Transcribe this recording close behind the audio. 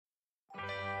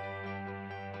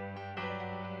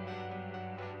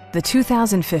the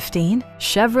 2015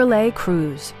 Chevrolet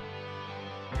Cruze.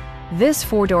 This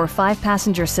four-door,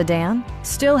 five-passenger sedan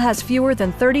still has fewer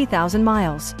than 30,000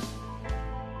 miles.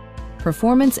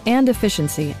 Performance and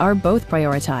efficiency are both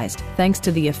prioritized thanks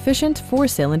to the efficient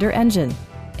four-cylinder engine.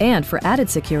 And for added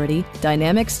security,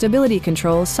 dynamic stability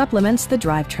control supplements the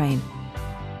drivetrain.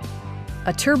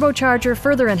 A turbocharger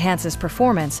further enhances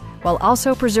performance while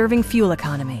also preserving fuel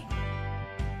economy.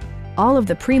 All of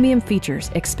the premium features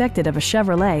expected of a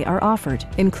Chevrolet are offered,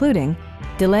 including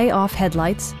delay-off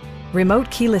headlights,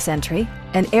 remote keyless entry,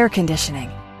 and air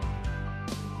conditioning.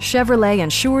 Chevrolet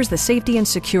ensures the safety and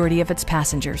security of its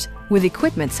passengers with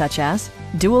equipment such as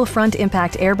dual front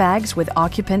impact airbags with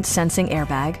occupant sensing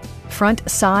airbag, front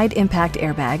side impact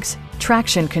airbags,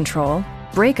 traction control,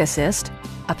 brake assist,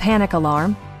 a panic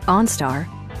alarm, OnStar,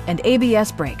 and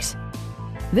ABS brakes.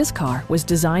 This car was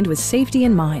designed with safety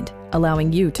in mind,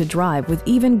 allowing you to drive with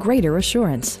even greater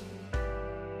assurance.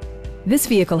 This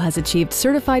vehicle has achieved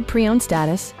certified pre-owned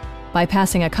status by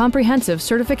passing a comprehensive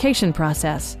certification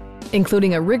process,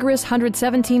 including a rigorous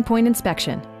 117-point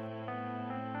inspection.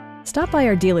 Stop by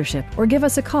our dealership or give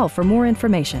us a call for more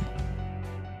information.